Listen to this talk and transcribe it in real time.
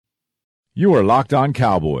You are Locked On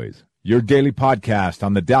Cowboys, your daily podcast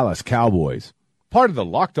on the Dallas Cowboys. Part of the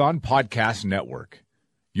Locked On Podcast Network,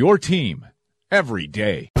 your team every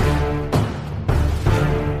day.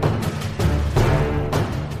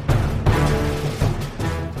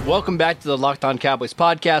 Welcome back to the Locked On Cowboys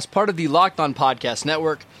podcast, part of the Locked On Podcast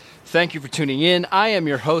Network. Thank you for tuning in. I am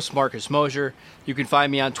your host, Marcus Mosher. You can find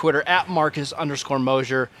me on Twitter at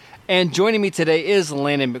Marcus_Mosher. And joining me today is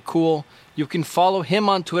Landon McCool. You can follow him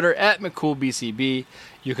on Twitter at McCoolBCB.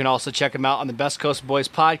 You can also check him out on the Best Coast Boys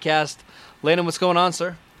podcast. Landon, what's going on,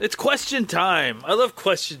 sir? It's question time. I love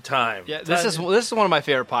question time. Yeah, this is one of my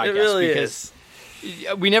favorite podcasts. It really because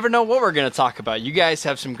we never know what we're going to talk about. You guys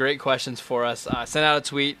have some great questions for us. I sent out a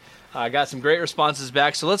tweet. I got some great responses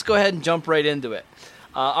back. So let's go ahead and jump right into it.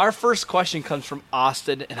 Our first question comes from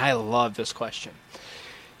Austin, and I love this question.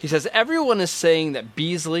 He says, everyone is saying that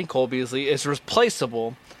Cole Beasley, is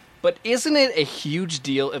replaceable, but isn't it a huge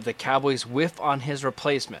deal if the Cowboys whiff on his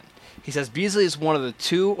replacement? He says Beasley is one of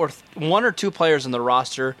the one or two players in the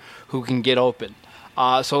roster who can get open.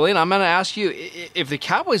 So, Lane, I'm going to ask you, if the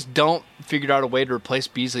Cowboys don't figure out a way to replace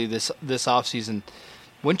Beasley this offseason,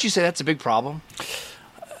 wouldn't you say that's a big problem?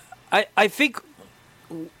 I think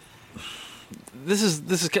this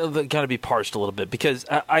is got to be parsed a little bit, because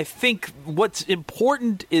I think what's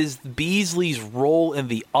important is Beasley's role in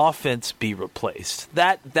the offense be replaced.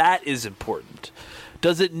 That is important.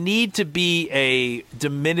 Does it need to be a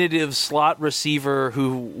diminutive slot receiver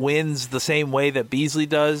who wins the same way that Beasley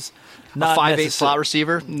does? Not a 5'8" slot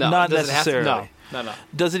receiver? No. Not necessarily. No.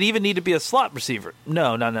 Does it even need to be a slot receiver?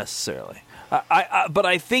 No, not necessarily. But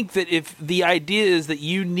I think that if the idea is that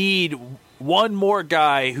you need one more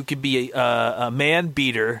guy who can be a man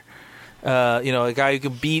beater, a guy who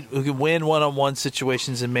can win one-on-one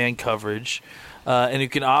situations in man coverage, and who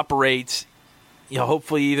can operate,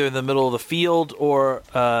 hopefully either in the middle of the field or,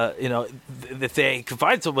 if they can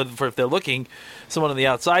find someone if they're looking, someone on the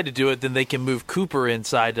outside to do it, then they can move Cooper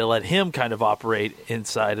inside to let him kind of operate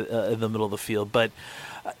inside in the middle of the field. But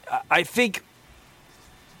I think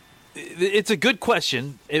it's a good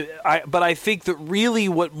question, but I think that really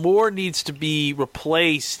what more needs to be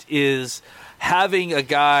replaced is having a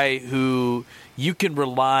guy who you can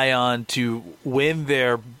rely on to win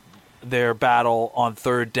their battle on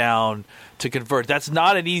third down to convert. That's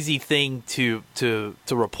not an easy thing to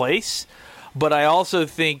replace, but I also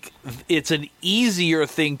think it's an easier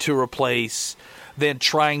thing to replace than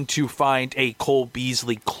trying to find a Cole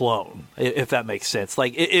Beasley clone, if that makes sense.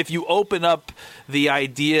 Like, if you open up the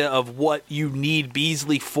idea of what you need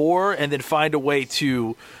Beasley for and then find a way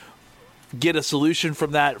to get a solution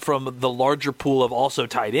from the larger pool of also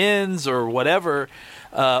tight ends or whatever,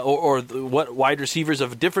 or what wide receivers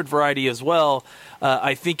of a different variety as well,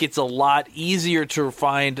 I think it's a lot easier to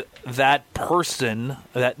find that person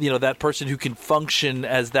who can function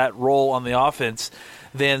as that role on the offense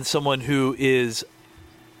than someone who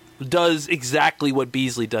does exactly what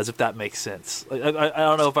Beasley does, if that makes sense. I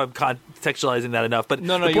don't know if I'm contextualizing that enough, but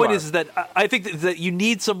the point is that I think that you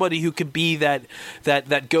need somebody who can be that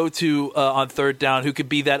go-to on third down, who could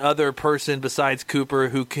be that other person besides Cooper,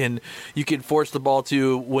 you can force the ball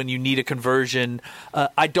to when you need a conversion.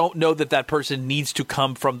 I don't know that person needs to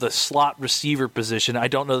come from the slot receiver position. I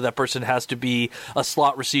don't know that person has to be a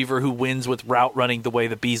slot receiver who wins with route running the way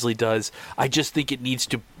that Beasley does. I just think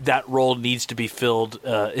that role needs to be filled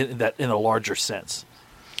in a larger sense.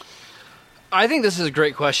 I think this is a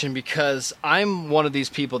great question, because I'm one of these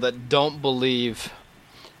people that don't believe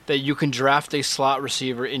that you can draft a slot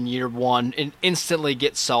receiver in year one and instantly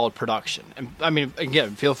get solid production. And I mean,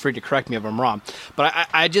 again, feel free to correct me if I'm wrong, but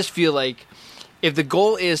I just feel like if the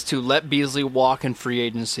goal is to let Beasley walk in free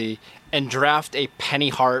agency and draft a Penny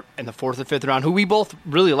Hart in the 4th or 5th round, who we both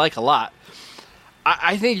really like a lot,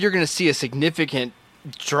 I think you're going to see a significant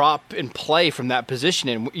drop in play from that position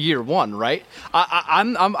in year one, right?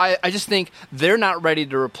 I just think they're not ready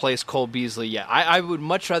to replace Cole Beasley yet. I would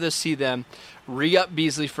much rather see them re-up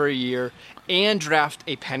Beasley for a year and draft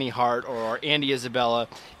a Penny Hart or Andy Isabella,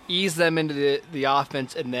 ease them into the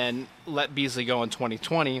offense, and then let Beasley go in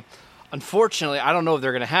 2020. Unfortunately, I don't know if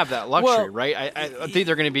they're going to have that luxury, right? I think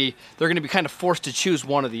they're going to be kind of forced to choose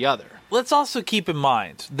one or the other. Let's also keep in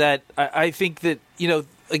mind that I think that,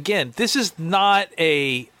 again, this is not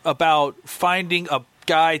about finding a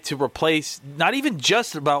guy to replace, not even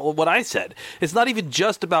just about what I said. It's not even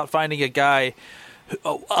just about finding a guy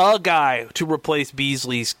to replace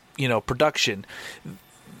Beasley's, production.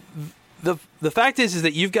 The fact is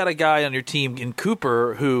that you've got a guy on your team in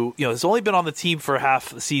Cooper who, has only been on the team for half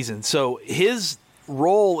the season. So his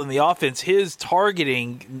role in the offense, his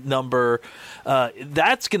targeting number,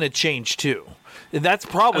 that's going to change too. And that's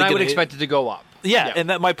probably and I would expect it to go up. Yeah,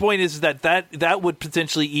 and my point is that would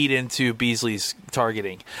potentially eat into Beasley's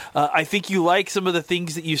targeting. I think you like some of the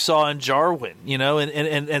things that you saw in Jarwin,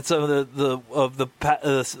 and some of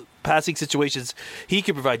the passing situations he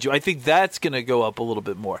could provide you. I think that's going to go up a little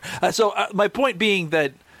bit more. So my point being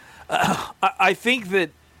that I think that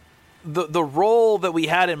the role that we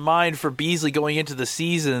had in mind for Beasley going into the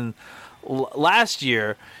season last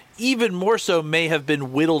year, even more so, may have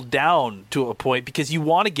been whittled down to a point because you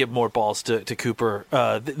want to give more balls to Cooper,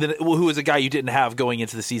 who was a guy you didn't have going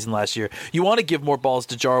into the season last year. You want to give more balls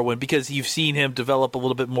to Jarwin because you've seen him develop a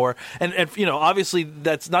little bit more. And obviously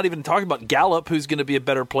that's not even talking about Gallup, who's going to be a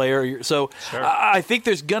better player. So sure. I think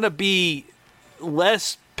there's going to be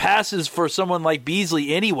less passes for someone like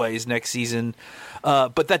Beasley anyways next season.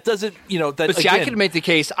 But that doesn't, But see, I could make the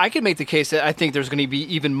case that I think there's going to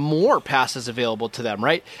be even more passes available to them,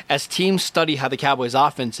 right? As teams study how the Cowboys'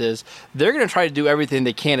 offense is, they're going to try to do everything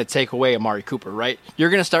they can to take away Amari Cooper, right?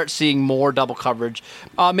 You're going to start seeing more double coverage,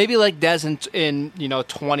 maybe like Dez in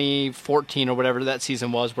 2014 or whatever that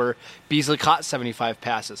season was, where Beasley caught 75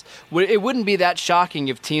 passes. It wouldn't be that shocking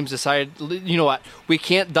if teams decided, you know what, we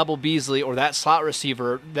can't double Beasley or that slot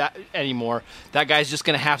receiver that anymore. That guy's just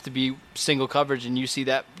going to have to be single coverage, and you see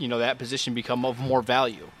that that position become of more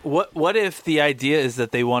value. What if the idea is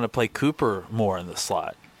that they want to play Cooper more in the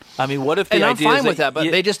slot? I mean, what if the and idea I'm fine is with that,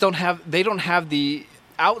 but they just don't have the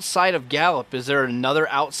outside of Gallup. Is there another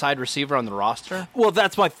outside receiver on the roster? Well,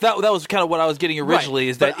 that's that was kind of what I was getting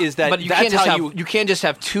originally. Right. But you can't just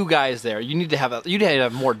have two guys there. You need to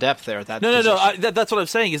have more depth there at that. No. That's what I'm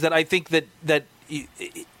saying is that I think that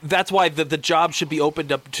that's why the job should be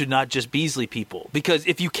opened up to not just Beasley people, because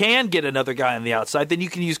if you can get another guy on the outside, then you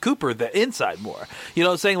can use Cooper the inside more. You know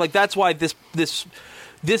what I'm saying? Like that's why this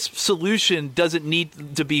solution doesn't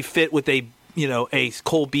need to be fit with a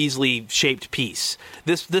Cole Beasley shaped piece.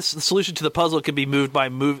 This solution to the puzzle can be moved by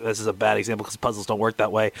move. This is a bad example because puzzles don't work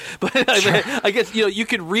that way. But sure. I guess you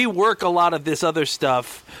can rework a lot of this other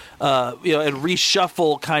stuff, and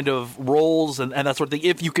reshuffle kind of roles and that sort of thing.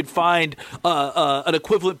 If you could find an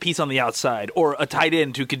equivalent piece on the outside or a tight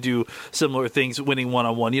end who could do similar things, winning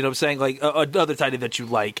one-on-one. You know what I'm saying? Like another tight end that you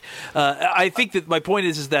like. I think that my point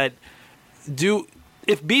is that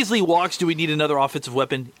if Beasley walks, do we need another offensive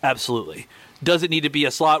weapon? Absolutely. Does it need to be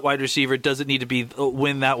a slot wide receiver? Does it need to be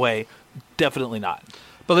win that way? Definitely not.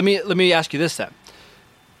 But let me ask you this then.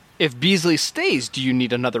 If Beasley stays, do you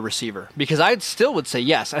need another receiver? Because I still would say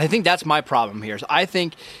yes. And I think that's my problem here. So I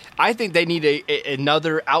think they need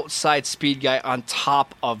another outside speed guy on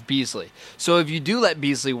top of Beasley. So if you do let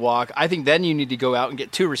Beasley walk, I think then you need to go out and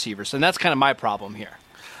get two receivers. And that's kind of my problem here.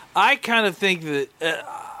 I kind of think that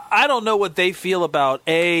I don't know what they feel about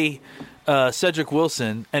Cedric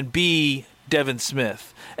Wilson and B, Devin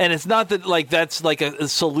Smith. And it's not that that's like a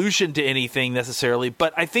solution to anything necessarily,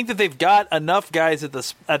 but I think that they've got enough guys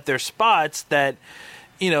at their spots that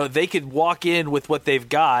they could walk in with what they've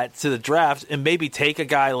got to the draft and maybe take a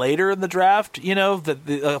guy later in the draft,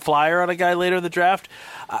 the flyer on a guy later in the draft.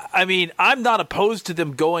 I mean, I'm not opposed to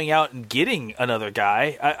them going out and getting another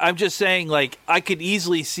guy. I'm just saying, I could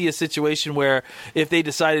easily see a situation where if they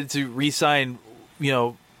decided to re-sign,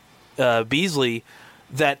 Beasley,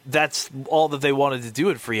 that's all that they wanted to do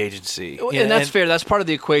in free agency. And that's fair. That's part of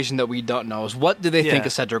the equation that we don't know is what do they think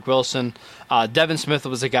of Cedric Wilson? Devin Smith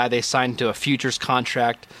was a guy they signed to a futures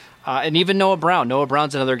contract. And even Noah Brown. Noah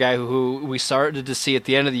Brown's another guy who we started to see at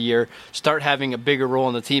the end of the year start having a bigger role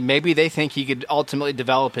in the team. Maybe they think he could ultimately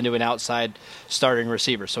develop into an outside starting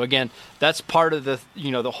receiver. So again, that's part of the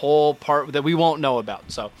whole part that we won't know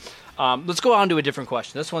about. So let's go on to a different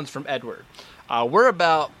question. This one's from Edward. We're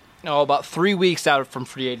about 3 weeks out from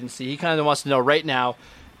free agency. He kind of wants to know right now,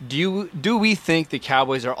 do we think the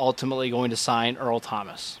Cowboys are ultimately going to sign Earl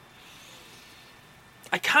Thomas?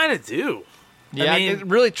 I kind of do. Yeah, it's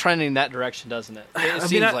really trending in that direction, doesn't it? It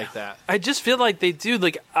seems like that. I just feel like they do.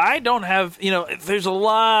 I don't have, there's a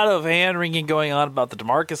lot of hand-wringing going on about the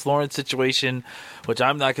DeMarcus Lawrence situation, which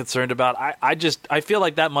I'm not concerned about. I feel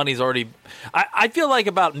like that money's already – I feel like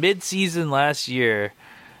about mid-season last year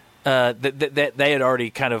that they had already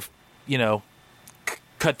kind of,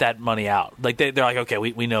 cut that money out. They're like, okay,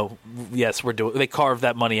 we know, yes, we're doing. They carved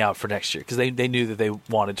that money out for next year because they knew that they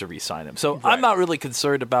wanted to re-sign him. So right. I'm not really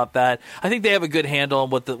concerned about that. I think they have a good handle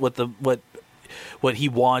on what he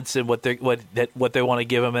wants and what they want to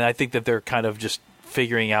give him, and I think that they're kind of just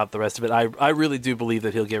figuring out the rest of it. I really do believe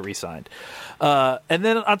that he'll get re-signed. And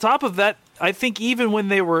then on top of that, I think even when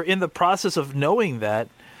they were in the process of knowing that,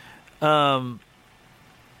 I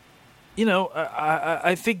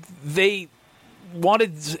think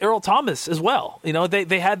wanted Earl Thomas as well. You know,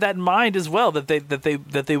 they had that in mind as well, that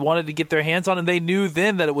they wanted to get their hands on, and they knew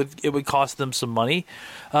then that it would cost them some money.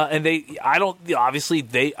 And I don't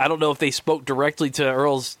know if they spoke directly to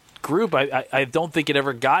Earl's group. I don't think it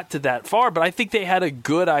ever got to that far, but I think they had a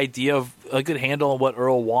good idea of a good handle on what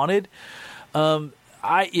Earl wanted.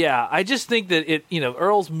 I just think that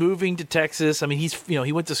Earl's moving to Texas. I mean,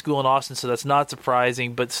 he went to school in Austin, so that's not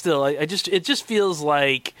surprising. But still, it just feels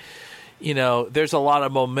like, there's a lot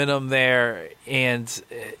of momentum there, and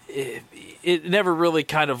it never really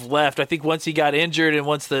kind of left. I think once he got injured and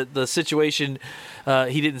once the situation,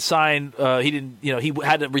 he didn't sign, he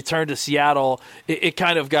had to return to Seattle. It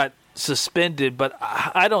kind of got suspended, but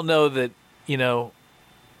I don't know that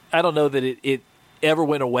it ever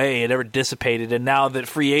went away. It ever dissipated. And now that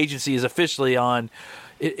free agency is officially on,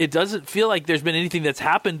 it doesn't feel like there's been anything that's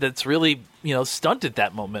happened that's really, stunted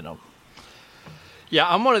that momentum. Yeah,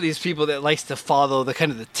 I'm one of these people that likes to follow the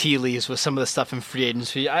kind of the tea leaves with some of the stuff in free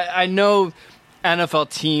agency. I know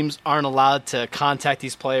NFL teams aren't allowed to contact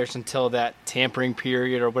these players until that tampering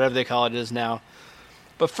period or whatever they call it is now.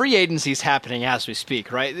 But free agency is happening as we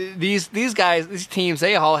speak, right? These guys, these teams,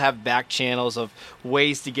 they all have back channels of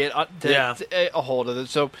ways to get a hold of it.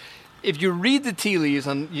 So if you read the tea leaves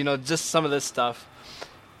on, just some of this stuff,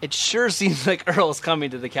 it sure seems like Earl's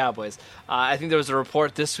coming to the Cowboys. I think there was a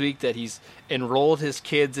report this week that he's enrolled his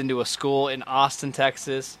kids into a school in Austin,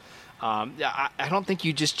 Texas. I don't think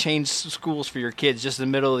you just change schools for your kids just in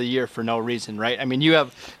the middle of the year for no reason, right? I mean, you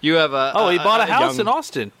have a he bought a house in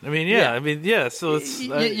Austin. I mean, so it's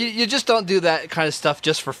you just don't do that kind of stuff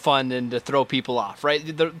just for fun and to throw people off, right?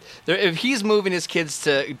 If he's moving his kids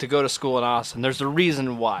to go to school in Austin, there's a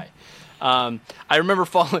reason why. I remember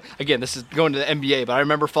following, again, this is going to the NBA, but I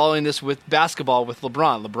remember following this with basketball with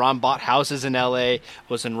LeBron. LeBron bought houses in LA,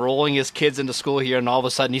 was enrolling his kids into school here, and all of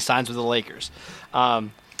a sudden he signs with the Lakers.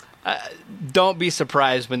 Don't be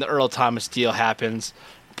surprised when the Earl Thomas deal happens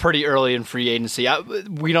pretty early in free agency.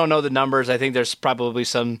 We don't know the numbers. I think there's probably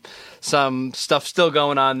some stuff still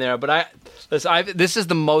going on there, but this is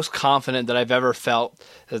the most confident that I've ever felt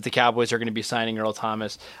that the Cowboys are going to be signing Earl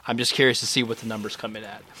Thomas. I'm just curious to see what the numbers come in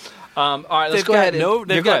at. All right, let's go ahead.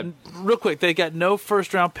 Real quick, they've got no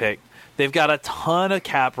first-round pick. They've got a ton of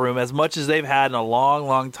cap room, as much as they've had in a long,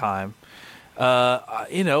 long time.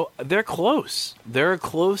 They're close. They're a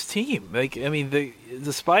close team.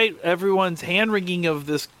 Despite everyone's hand-wringing of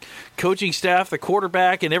this coaching staff, the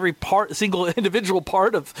quarterback, and every single individual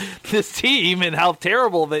part of this team, and how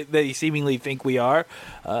terrible they seemingly think we are,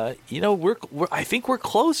 I think we're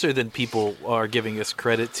closer than people are giving us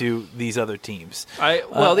credit to these other teams.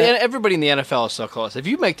 Everybody in the NFL is so close. If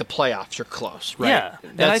you make the playoffs, you're close, right? Yeah,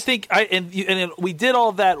 and I think and we did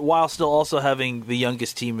all that while still also having the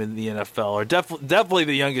youngest team in the NFL, or definitely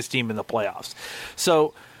the youngest team in the playoffs.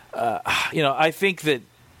 So. I think that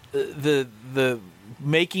the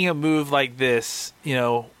making a move like this,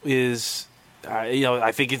 is,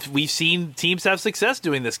 I think we've seen teams have success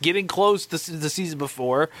doing this, getting close the season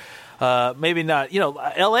before. Maybe not.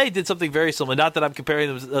 LA did something very similar. Not that I'm comparing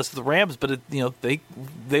us to the Rams, but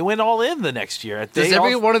they went all in the next year. Does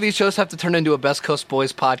every one of these shows have to turn into a Best Coast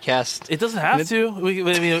Boys podcast? It doesn't have to.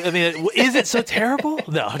 Is it so terrible?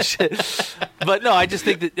 No, but no. I just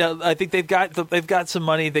think that I think they've got some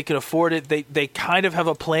money. They can afford it. They kind of have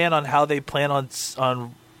a plan on how they plan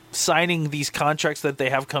on signing these contracts that they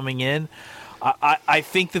have coming in. I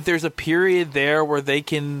think that there's a period there where they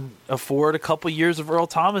can afford a couple years of Earl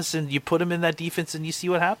Thomas, and you put him in that defense and you see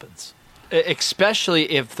what happens. Especially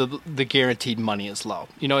if the guaranteed money is low.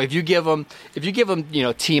 If you give him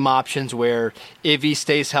team options where if he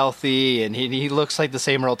stays healthy and he looks like the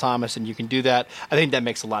same Earl Thomas, and you can do that, I think that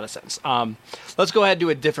makes a lot of sense. Let's go ahead and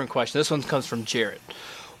do a different question. This one comes from Jared.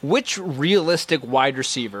 Which realistic wide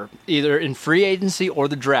receiver, either in free agency or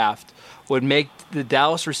the draft, would make the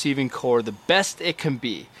Dallas receiving core the best it can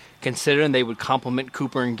be, considering they would complement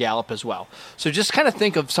Cooper and Gallup as well? So just kind of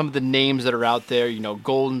think of some of the names that are out there,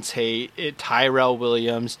 Golden Tate, Tyrell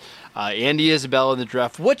Williams, Andy Isabella in the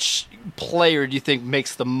draft. Which player do you think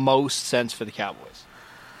makes the most sense for the Cowboys?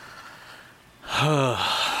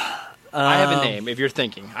 I have a name, if you're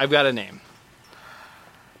thinking. I've got a name.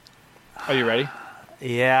 Are you ready?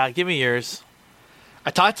 Yeah, give me yours. I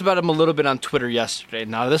talked about him a little bit on Twitter yesterday.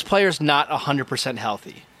 Now, this player's not 100%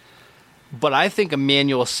 healthy, but I think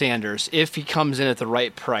Emmanuel Sanders, if he comes in at the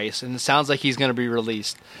right price, and it sounds like he's going to be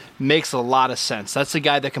released, makes a lot of sense. That's a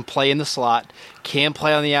guy that can play in the slot, can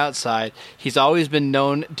play on the outside. He's always been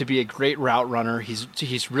known to be a great route runner.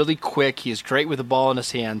 He's really quick. He's great with the ball in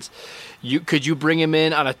his hands. Could you bring him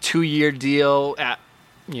in on a 2-year deal at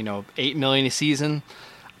 $8 million a season?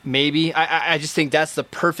 maybe. I just think that's the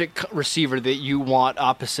perfect receiver that you want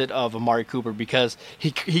opposite of Amari Cooper because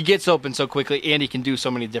he gets open so quickly and he can do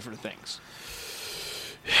so many different things.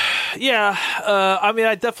 Yeah, I mean,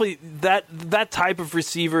 I definitely that type of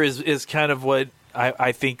receiver is kind of what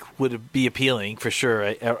I think would be appealing for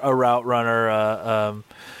sure. A route runner,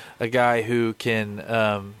 a guy who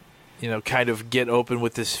can kind of get open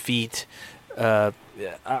with his feet.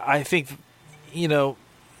 I think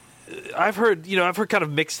I've heard kind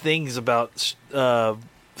of mixed things about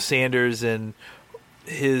Sanders and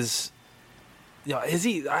his. Does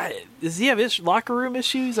he have locker room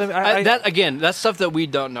issues? That's stuff that we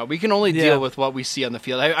don't know. We can only deal with what we see on the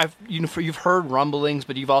field. You've heard rumblings,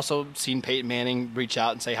 but you've also seen Peyton Manning reach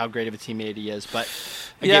out and say how great of a teammate he is. But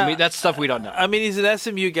again, that's stuff we don't know. I mean, he's an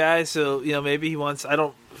SMU guy, so maybe he wants. I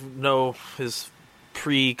don't know his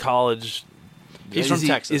pre-college. He's from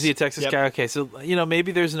Texas. Is he a Texas guy? Okay, so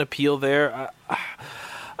maybe there's an appeal there.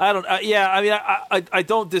 I don't. I mean, I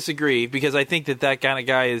don't disagree because I think that kind of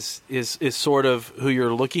guy is sort of who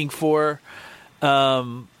you're looking for.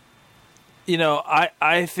 I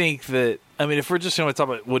think that. I mean, if we're just going to talk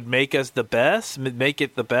about would make us the best, make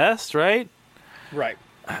it the best, right? Right.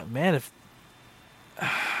 Man, if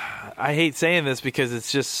I hate saying this because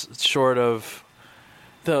it's just short of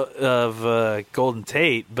Golden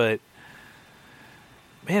Tate, but.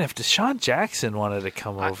 Man, if Deshaun Jackson wanted to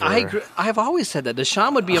come over... I agree. I've always said that.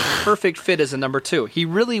 Deshaun would be a perfect fit as a number 2. He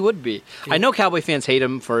really would be. I know Cowboy fans hate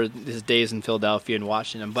him for his days in Philadelphia and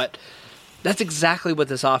Washington, but that's exactly what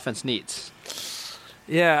this offense needs.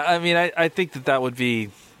 Yeah, I mean, I think that would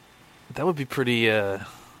be pretty... that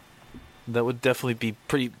would definitely be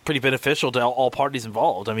pretty beneficial to all parties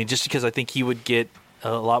involved. I mean, just because I think he would get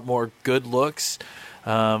a lot more good looks...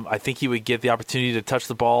 I think he would get the opportunity to touch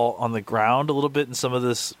the ball on the ground a little bit in some of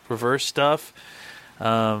this reverse stuff.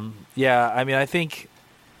 I mean, I think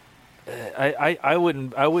I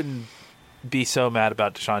wouldn't be so mad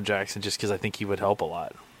about Deshaun Jackson just because I think he would help a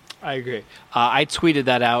lot. I agree. I tweeted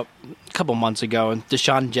that out a couple months ago, and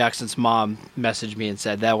Deshaun Jackson's mom messaged me and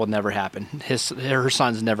said that will never happen. Her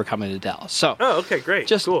son's never coming to Dallas. So, okay, great,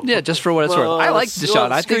 cool. Yeah, just for what it's worth. I like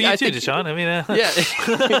Deshaun. I think Deshaun. I mean, yeah,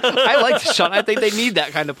 I like Deshaun. I think they need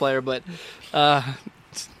that kind of player, but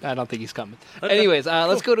I don't think he's coming. Okay. Anyways,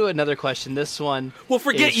 let's go to another question. This one. Well,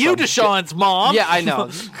 forget you, Deshaun's mom. Yeah, I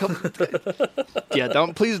know.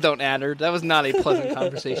 Yeah, please don't add her. That was not a pleasant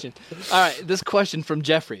conversation. All right, this question from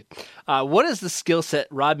Jeffrey. What is the skill set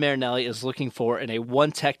Rod Marinelli is looking for in a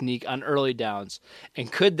one technique on early downs?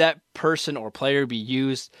 And could that person or player be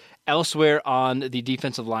used elsewhere on the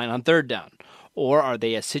defensive line on third down? Or are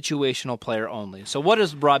they a situational player only? So what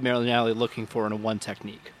is Rod Marinelli looking for in a one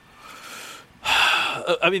technique?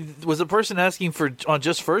 I mean, was the person asking for on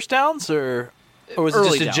just first downs, or was it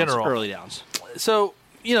just in general? Early downs. So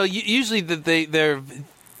usually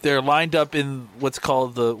they're lined up in what's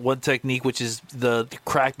called the one technique, which is the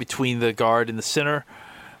crack between the guard and the center,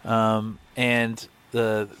 and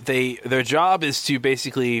their job is to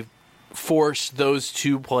basically force those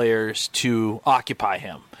two players to occupy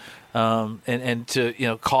him. And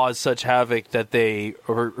to cause such havoc that they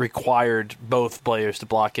required both players to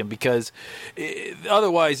block him, because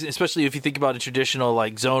otherwise, especially if you think about a traditional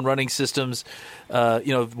like zone running systems,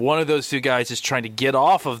 one of those two guys is trying to get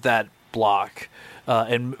off of that block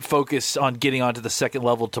and focus on getting onto the second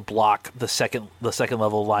level to block the second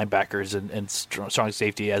level linebackers and strong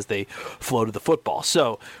safety as they flow to the football.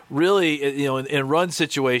 So really, in run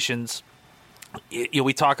situations.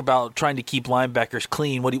 We talk about trying to keep linebackers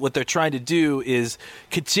clean. What they're trying to do is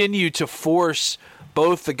continue to force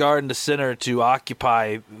both the guard and the center to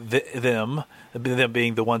occupy them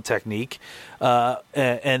being the one technique,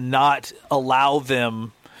 and not allow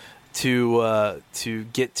them to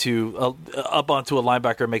get to up onto a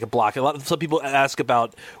linebacker and make a block. Some people ask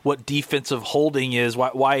about what defensive holding is,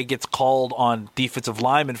 why it gets called on defensive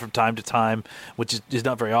linemen from time to time, which is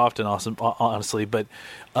not very often, honestly. But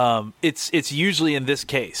it's usually in this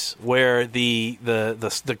case where the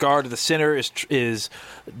guard or the center is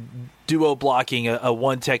duo blocking a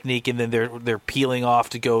one technique, and then they're peeling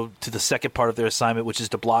off to go to the second part of their assignment, which is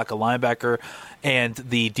to block a linebacker, and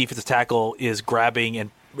the defensive tackle is grabbing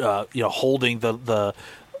and holding the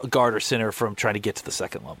guard or center from trying to get to the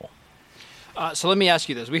second level. So let me ask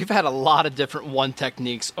you this. We've had a lot of different one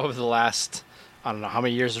techniques over the last, I don't know, how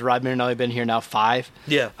many years has Rod Marinelli been here now? 5?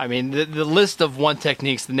 Yeah. I mean, the list of one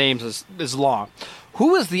techniques, the names is long.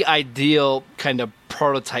 Who is the ideal kind of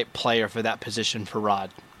prototype player for that position for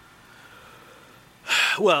Rod?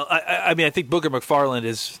 Well, I mean, I think Booger McFarland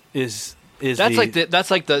is That's like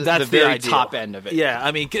the very top end of it. Yeah,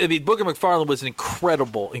 I mean, Booger McFarland was an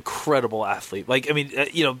incredible athlete. Like, I mean,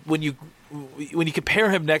 when you compare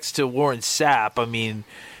him next to Warren Sapp, I mean,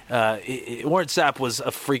 Warren Sapp was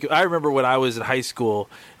a freak. I remember when I was in high school,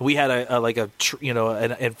 we had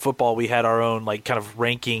in football we had our own like kind of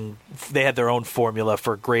ranking. They had their own formula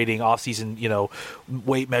for grading off-season,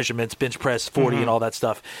 weight measurements, bench press, 40, and all that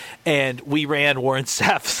stuff. And we ran Warren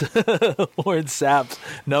Sapp's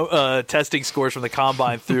testing scores from the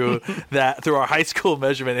combine through our high school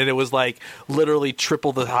measurement, and it was like literally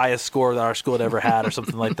triple the highest score that our school had ever had, or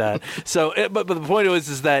something like that. So, but the point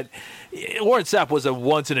is that Warren Sapp was a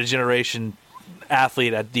once-in-a-generation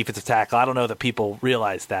athlete at defensive tackle. I don't know that people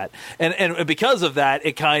realize that. And because of that,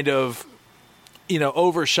 it kind of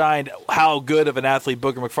overshined how good of an athlete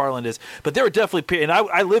Booger McFarland is. But there were definitely, and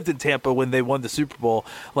I lived in Tampa when they won the Super Bowl,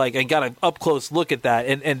 and got an up close look at that.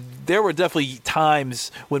 And there were definitely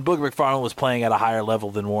times when Booger McFarland was playing at a higher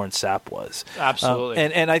level than Warren Sapp was. Absolutely.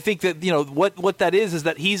 And I think that what that is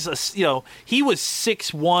that he was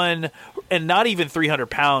 6'1" and not even 300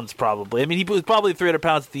 pounds probably. I mean, he was probably 300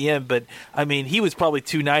 pounds at the end, but I mean, he was probably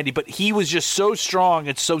 290. But he was just so strong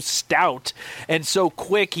and so stout and so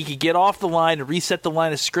quick. He could get off the line and reset the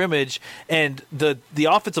line of scrimmage, and the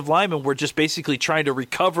offensive linemen were just basically trying to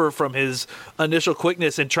recover from his initial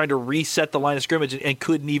quickness and trying to reset the line of scrimmage, and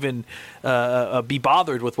couldn't even be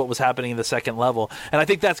bothered with what was happening in the second level. And I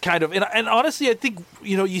think that's kind of, and honestly, I think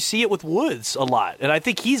you see it with Woods a lot, and I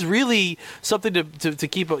think he's really something to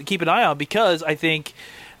keep an eye on, because I think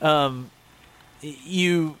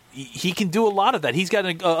he can do a lot of that. He's got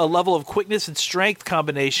a level of quickness and strength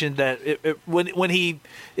combination that when he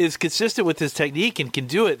is consistent with his technique and can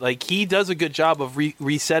do it, like he does a good job of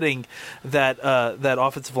resetting that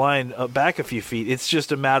offensive line back a few feet. It's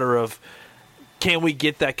just a matter of, can we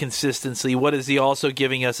get that consistency? What is he also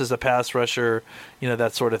giving us as a pass rusher?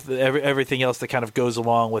 That sort of everything else that kind of goes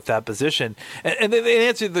along with that position. And then they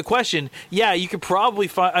answer the question, yeah, you could probably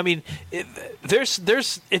find. I mean,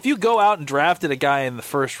 there's if you go out and drafted a guy in the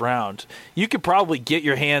first round, you could probably get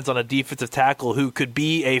your hands on a defensive tackle who could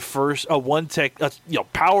be a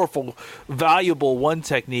powerful, valuable one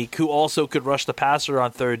technique who also could rush the passer on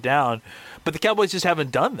third down. But the Cowboys just haven't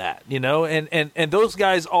done that, and those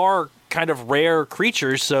guys are kind of rare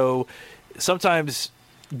creatures, so sometimes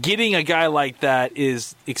getting a guy like that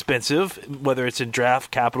is expensive, whether it's in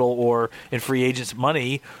draft capital or in free agents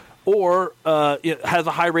money, or it has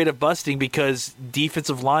a high rate of busting, because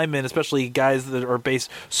defensive linemen, especially guys that are based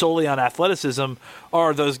solely on athleticism,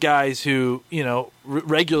 are those guys who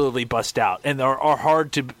regularly bust out and are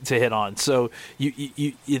hard to hit on. So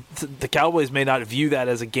the Cowboys may not view that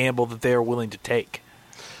as a gamble that they are willing to take.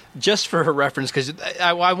 Just for her reference, because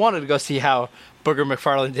I wanted to go see how Booger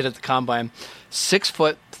McFarland did at the combine. 6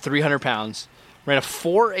 foot, 300 pounds, ran a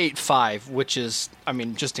 4.85, which is, I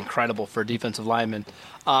mean, just incredible for a defensive lineman.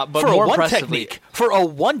 But for more a one impressively, for a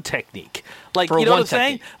one technique, like, you know what I'm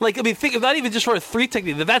saying? Like, I mean, think not even just for a three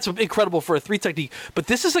technique. That's incredible for a three technique. But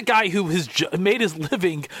this is a guy who has made his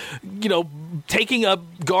living, taking up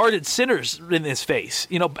guarded centers in his face.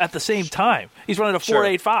 At the same time, he's running a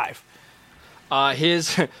 4.85.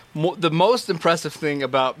 The most impressive thing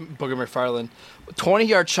about Booger McFarland,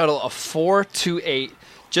 20-yard shuttle of 4.28.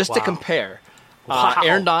 Just to compare,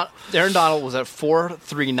 Aaron Donald was at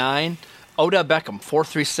 4.39. Odell Beckham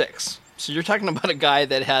 4.36. So you're talking about a guy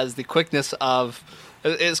that has the quickness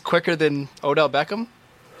is quicker than Odell Beckham.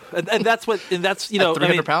 And that's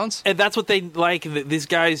 300 pounds. And that's what they like. These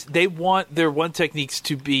guys, they want their one techniques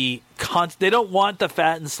to be they don't want the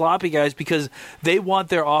fat and sloppy guys, because they want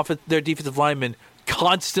their defensive linemen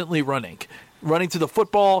constantly running to the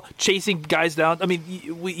football, chasing guys down. I mean,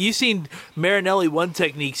 you've seen Marinelli one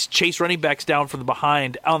techniques chase running backs down from the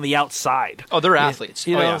behind on the outside. Oh, they're athletes.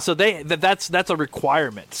 So that's a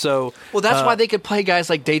requirement. So that's why they could play guys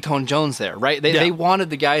like Dayton Jones there, right? They wanted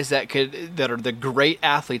the guys that are the great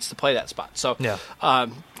athletes to play that spot. So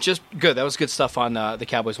just good. That was good stuff on the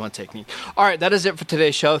Cowboys one technique. All right, that is it for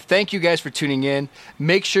today's show. Thank you guys for tuning in.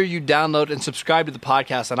 Make sure you download and subscribe to the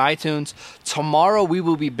podcast on iTunes. Tomorrow we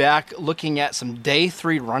will be back looking at some day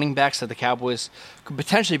 3 running backs that the Cowboys could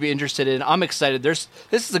potentially be interested in. I'm excited. This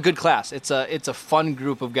is a good class. It's a fun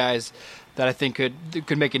group of guys that I think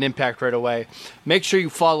could make an impact right away. Make sure you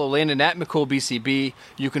follow Landon at McCoolBCB.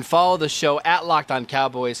 You can follow the show at Locked On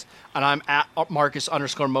Cowboys, and I'm at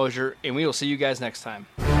Marcus_Mosher, and we will see you guys next time.